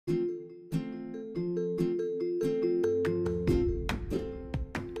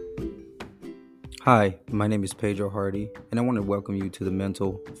Hi, my name is Pedro Hardy, and I want to welcome you to the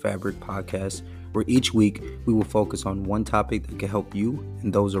Mental Fabric Podcast, where each week we will focus on one topic that can help you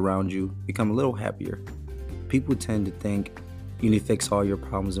and those around you become a little happier. People tend to think you need to fix all your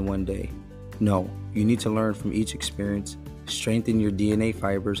problems in one day. No, you need to learn from each experience, strengthen your DNA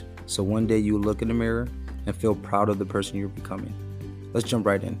fibers, so one day you look in the mirror and feel proud of the person you're becoming. Let's jump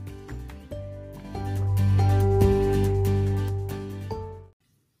right in.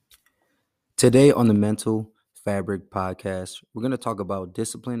 Today on the Mental Fabric Podcast, we're going to talk about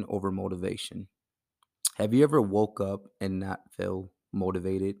discipline over motivation. Have you ever woke up and not feel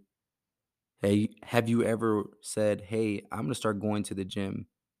motivated? Hey, have you ever said, "Hey, I'm going to start going to the gym,"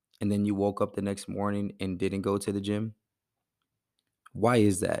 and then you woke up the next morning and didn't go to the gym? Why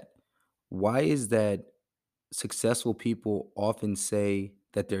is that? Why is that successful people often say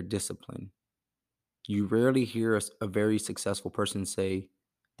that they're disciplined? You rarely hear a very successful person say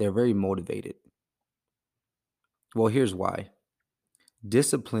they're very motivated. Well, here's why.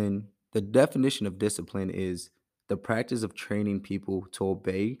 Discipline, the definition of discipline is the practice of training people to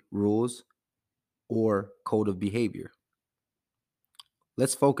obey rules or code of behavior.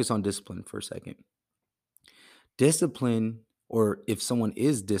 Let's focus on discipline for a second. Discipline, or if someone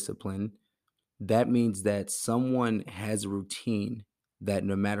is disciplined, that means that someone has a routine that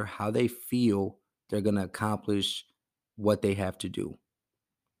no matter how they feel, they're going to accomplish what they have to do.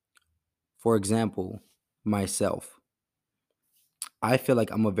 For example, myself, I feel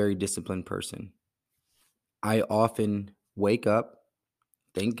like I'm a very disciplined person. I often wake up.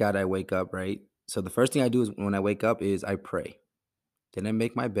 Thank God I wake up, right? So the first thing I do is when I wake up is I pray. Then I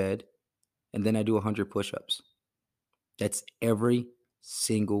make my bed and then I do 100 push-ups. That's every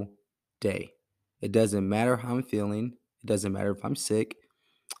single day. It doesn't matter how I'm feeling. It doesn't matter if I'm sick.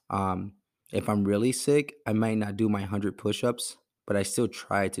 Um, if I'm really sick, I might not do my 100 push-ups, but I still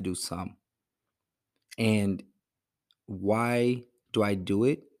try to do some. And why do I do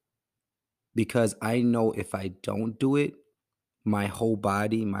it? Because I know if I don't do it, my whole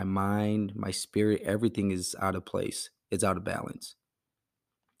body, my mind, my spirit, everything is out of place. It's out of balance.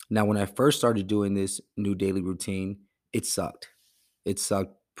 Now, when I first started doing this new daily routine, it sucked. It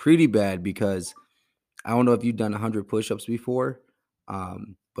sucked pretty bad because I don't know if you've done 100 push-ups before,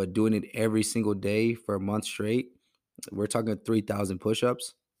 but doing it every single day for a month straight, we're talking 3,000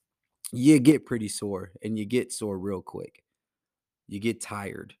 push-ups, you get pretty sore, and you get sore real quick. You get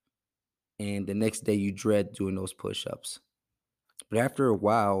tired, and the next day you dread doing those push-ups. But after a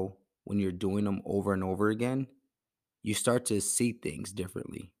while, when you're doing them over and over again, you start to see things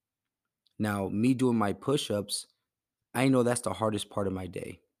differently. Now, me doing my push-ups, I know that's the hardest part of my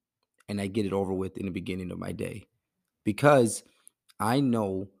day, and I get it over with in the beginning of my day because I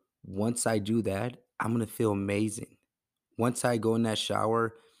know once I do that, I'm going to feel amazing. Once I go in that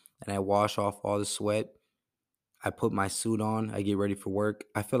shower and I wash off all the sweat, I put my suit on, I get ready for work,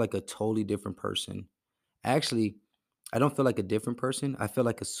 I feel like a totally different person. Actually, I don't feel like a different person. I feel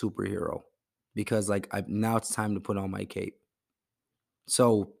like a superhero because now it's time to put on my cape.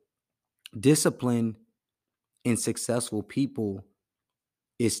 So, discipline in successful people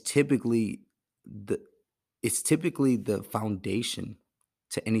is the typically the foundation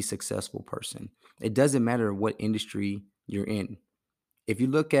to any successful person. It doesn't matter what industry you're in. If you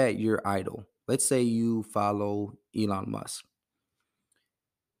look at your idol, let's say you follow Elon Musk.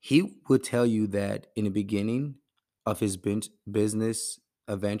 He would tell you that in the beginning of his business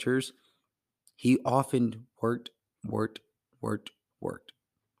adventures, he often worked, worked, worked.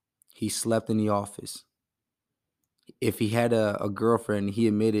 He slept in the office. If he had a girlfriend, he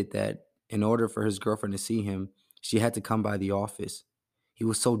admitted that in order for his girlfriend to see him, she had to come by the office. He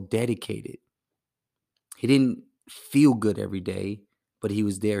was so dedicated. He didn't feel good every day, but he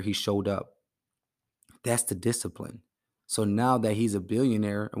was there. He showed up. That's the discipline. So now that he's a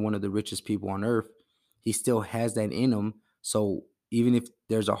billionaire and one of the richest people on earth, he still has that in him. So even if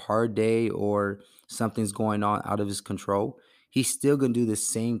there's a hard day or something's going on out of his control, he's still going to do the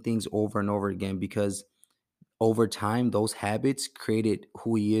same things over and over again because over time, those habits created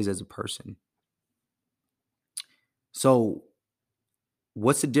who he is as a person. So,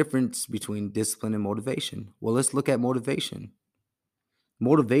 what's the difference between discipline and motivation? Well, let's look at motivation.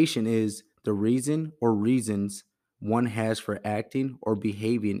 Motivation is the reason or reasons one has for acting or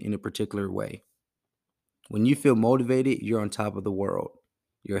behaving in a particular way. When you feel motivated, you're on top of the world.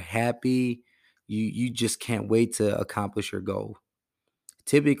 You're happy. You just can't wait to accomplish your goal.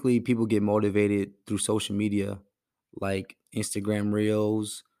 Typically, people get motivated through social media like Instagram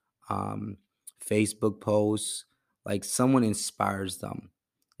Reels, um, Facebook posts. Like someone inspires them.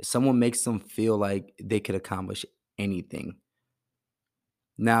 Someone makes them feel like they could accomplish anything.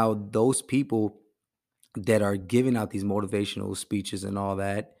 Now, those people that are giving out these motivational speeches and all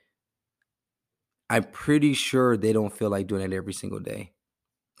that, I'm pretty sure they don't feel like doing it every single day.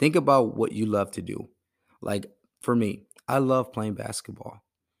 Think about what you love to do. Like for me, I love playing basketball.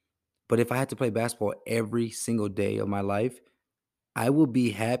 But if I had to play basketball every single day of my life, I will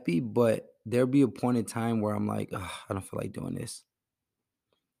be happy, but there'll be a point in time where I'm like, "Ugh, I don't feel like doing this."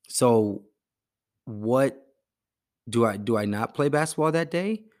 So, what do I not play basketball that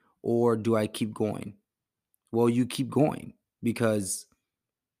day or do I keep going? Well, you keep going because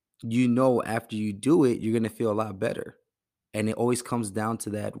you know after you do it, you're going to feel a lot better. And it always comes down to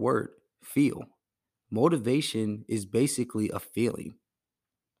that word, feel. Motivation is basically a feeling.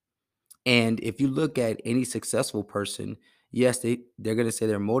 And if you look at any successful person, yes, they're going to say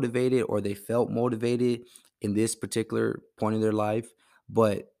they're motivated or they felt motivated in this particular point of their life,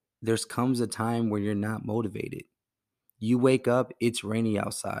 but there's comes a time where you're not motivated. You wake up, it's rainy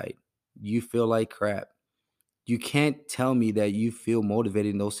outside. You feel like crap. You can't tell me that you feel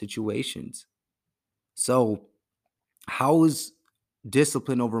motivated in those situations. So, how is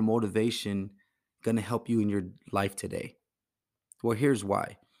discipline over motivation going to help you in your life today? Well, here's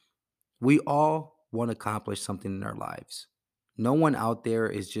why. We all want to accomplish something in our lives. No one out there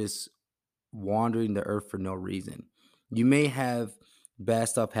is just wandering the earth for no reason. You may have bad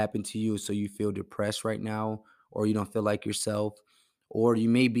stuff happen to you, so you feel depressed right now, or you don't feel like yourself, or you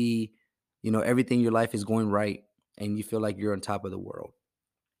may be, everything in your life is going right and you feel like you're on top of the world.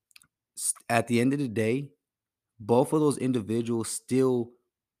 At the end of the day, both of those individuals still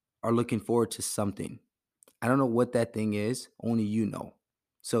are looking forward to something. I don't know what that thing is, only you know.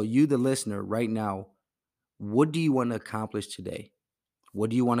 So, you, the listener, right now, what do you want to accomplish today? What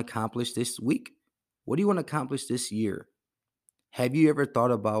do you want to accomplish this week? What do you want to accomplish this year? Have you ever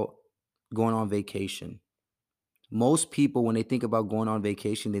thought about going on vacation? Most people, when they think about going on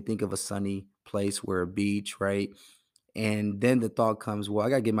vacation, they think of a sunny place where a beach, right? And then the thought comes, well, I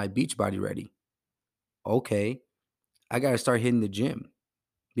got to get my beach body ready. Okay, I got to start hitting the gym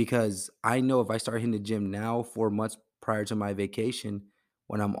because I know if I start hitting the gym now, 4 months prior to my vacation,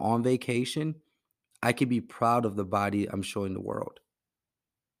 when I'm on vacation, I can be proud of the body I'm showing the world.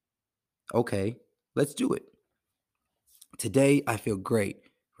 Okay, let's do it. Today, I feel great,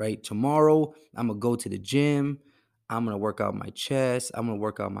 right? Tomorrow, I'm gonna go to the gym. I'm gonna work out my chest. I'm gonna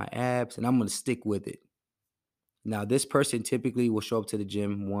work out my abs, and I'm gonna stick with it. Now, this person typically will show up to the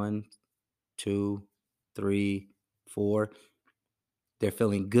gym one, two, three, four. They're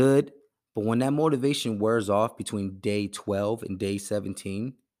feeling good. But when that motivation wears off between day 12 and day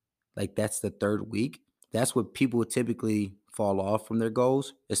 17, like that's the third week, that's what people typically fall off from their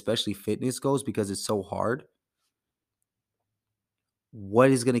goals, especially fitness goals, because it's so hard.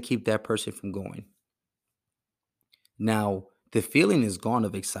 What is going to keep that person from going? Now, the feeling is gone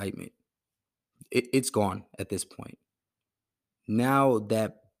of excitement. It's gone at this point. Now,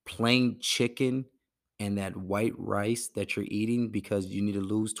 that plain chicken and that white rice that you're eating because you need to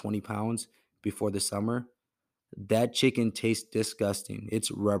lose 20 pounds before the summer, that chicken tastes disgusting.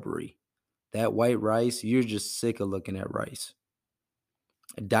 It's rubbery. That white rice, you're just sick of looking at rice.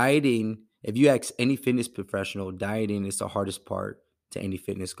 Dieting, if you ask any fitness professional, dieting is the hardest part to any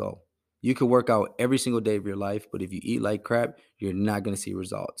fitness goal. You can work out every single day of your life, but if you eat like crap, you're not going to see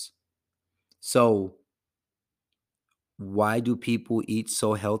results. So, why do people eat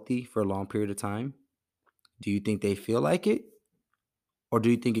so healthy for a long period of time? Do you think they feel like it? Or do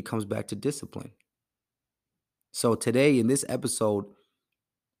you think it comes back to discipline? So, today in this episode,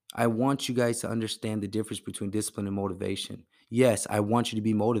 I want you guys to understand the difference between discipline and motivation. Yes, I want you to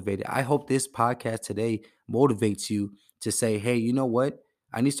be motivated. I hope this podcast today motivates you to say, hey, you know what?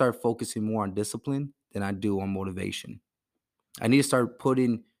 I need to start focusing more on discipline than I do on motivation. I need to start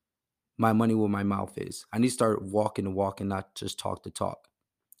putting my money where my mouth is. I need to start walking the walk and not just talk the talk.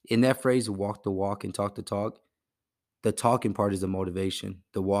 In that phrase, walk the walk and talk the talk, the talking part is the motivation,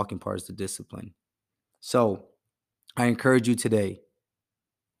 the walking part is the discipline. So I encourage you today,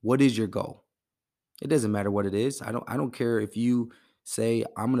 what is your goal? It doesn't matter what it is. I don't care if you say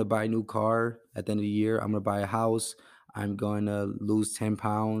I'm going to buy a new car at the end of the year, I'm going to buy a house, I'm going to lose 10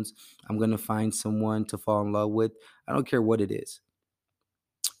 pounds, I'm going to find someone to fall in love with. I don't care what it is.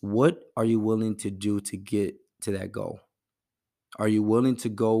 What are you willing to do to get to that goal? Are you willing to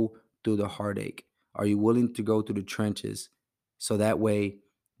go through the heartache? Are you willing to go through the trenches? So that way,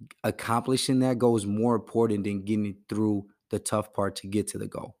 accomplishing that goal is more important than getting through the tough part to get to the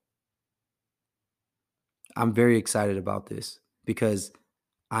goal. I'm very excited about this because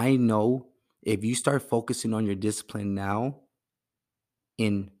I know if you start focusing on your discipline now,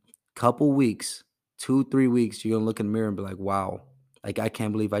 in couple weeks, 2, 3 weeks, you're gonna look in the mirror and be like, wow, like I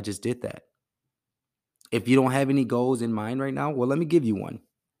can't believe I just did that. If you don't have any goals in mind right now, well, let me give you one.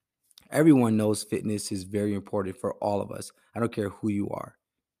 Everyone knows fitness is very important for all of us. I don't care who you are.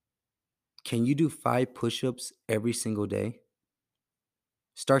 Can you do 5 push-ups every single day?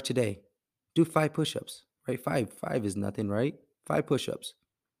 Start today. Do 5 push-ups, right? Five is nothing, right? 5 push-ups.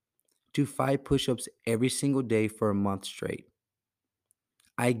 Do 5 push-ups every single day for a month straight.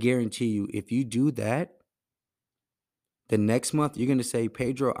 I guarantee you, if you do that, the next month you're gonna say,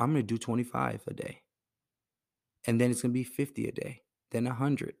 Pedro, I'm gonna do 25 a day. And then it's gonna be 50 a day, then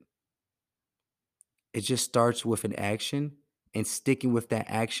 100. It just starts with an action and sticking with that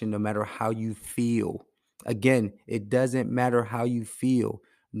action no matter how you feel. Again, it doesn't matter how you feel.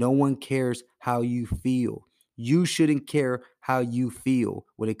 No one cares how you feel. You shouldn't care how you feel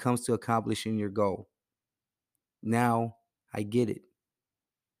when it comes to accomplishing your goal. Now, I get it.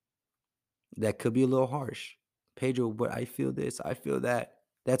 That could be a little harsh. Pedro, but I feel this, I feel that.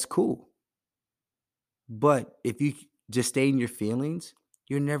 That's cool. But if you just stay in your feelings,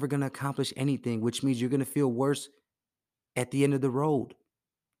 you're never going to accomplish anything, which means you're going to feel worse at the end of the road.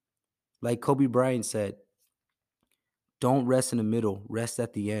 Like Kobe Bryant said, don't rest in the middle, rest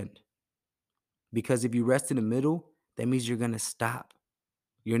at the end. Because if you rest in the middle, that means you're going to stop.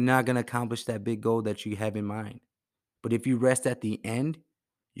 You're not going to accomplish that big goal that you have in mind. But if you rest at the end,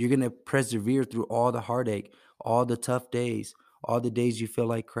 you're going to persevere through all the heartache, all the tough days, all the days you feel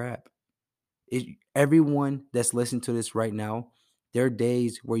like crap. Everyone that's listening to this right now, there are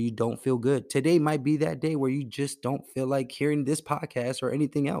days where you don't feel good. Today might be that day where you just don't feel like hearing this podcast or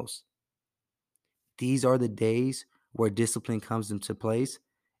anything else. These are the days where discipline comes into place,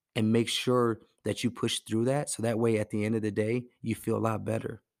 and make sure that you push through that so that way at the end of the day, you feel a lot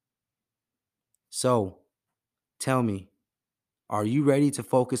better. So tell me, are you ready to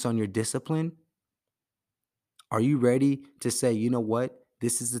focus on your discipline? Are you ready to say, you know what?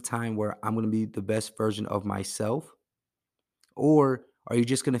 This is the time where I'm going to be the best version of myself? Or are you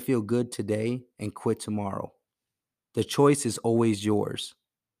just going to feel good today and quit tomorrow? The choice is always yours.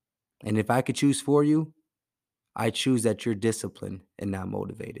 And if I could choose for you, I choose that you're disciplined and not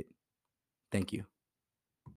motivated. Thank you.